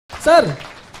Sir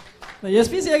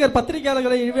SP Sekar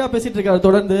பத்திரிகையாளர்களை இழிவா பேசிட்டு இருக்காரு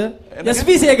தொடர்ந்து.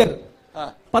 எஸ்பி சேகர்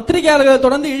பத்திரிகையாளர்கள்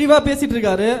தொடர்ந்து இழிவா பேசிட்டு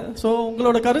இருக்காரு. சோ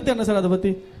உங்களோட கருத்து என்ன சார் அதை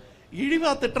பத்தி?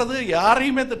 இழிவா திட்டுறது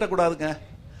யாரையுமே திட்டக்கூடாதுங்க.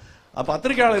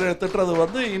 பத்திரிகையாளர்கள் திட்டுறது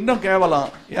வந்து இன்னும் கேவலம்.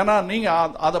 ஏன்னா நீங்க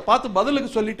அதை பார்த்து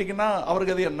பதிலுக்கு சொல்லிட்டீங்கன்னா அவர்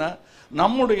கதி என்ன,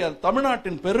 நம்முடைய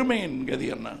தமிழ்நாட்டின் பெருமையின் கதி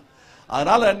என்ன?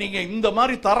 அதனால நீங்க இந்த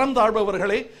மாதிரி தரம்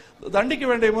தாழ்பவர்களை தண்டிக்க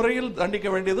வேண்டிய முறையில் தண்டிக்க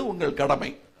வேண்டியது உங்கள்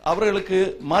கடமை. அவர்களுக்கு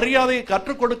மரியாதையை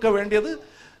கற்றுக் கொடுக்க வேண்டியது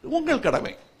உங்கள்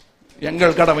கடமை,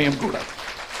 எங்கள் கடமையும் கூட.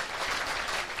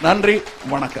 நன்றி,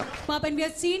 வணக்கம். And we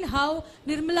have seen how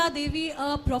Nirmala Devi,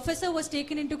 a professor, was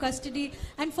taken into custody,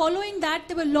 and following that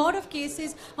there were a lot of cases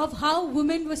of how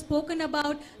women were spoken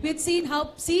about. We had seen how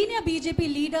senior BJP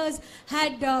leaders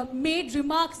had made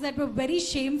remarks that were very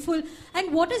shameful. And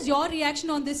what is your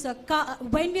reaction on this?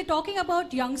 When we are talking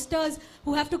about youngsters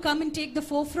who have to come and take the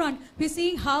forefront, we are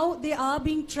seeing how they are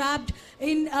being trapped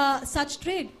in such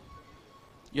trade.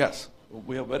 Yes,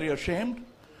 we are very ashamed.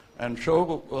 And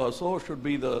so should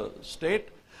be the state,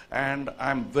 and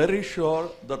I'm very sure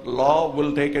that law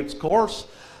will take its course.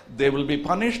 They will be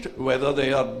punished, whether they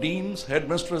are deans,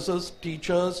 headmistresses,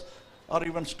 teachers, or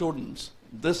even students.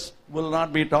 This will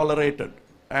not be tolerated,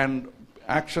 and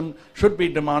action should be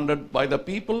demanded by the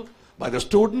people, by the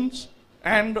students,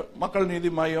 and Makkal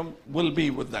Needhi Mayam will be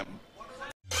with them.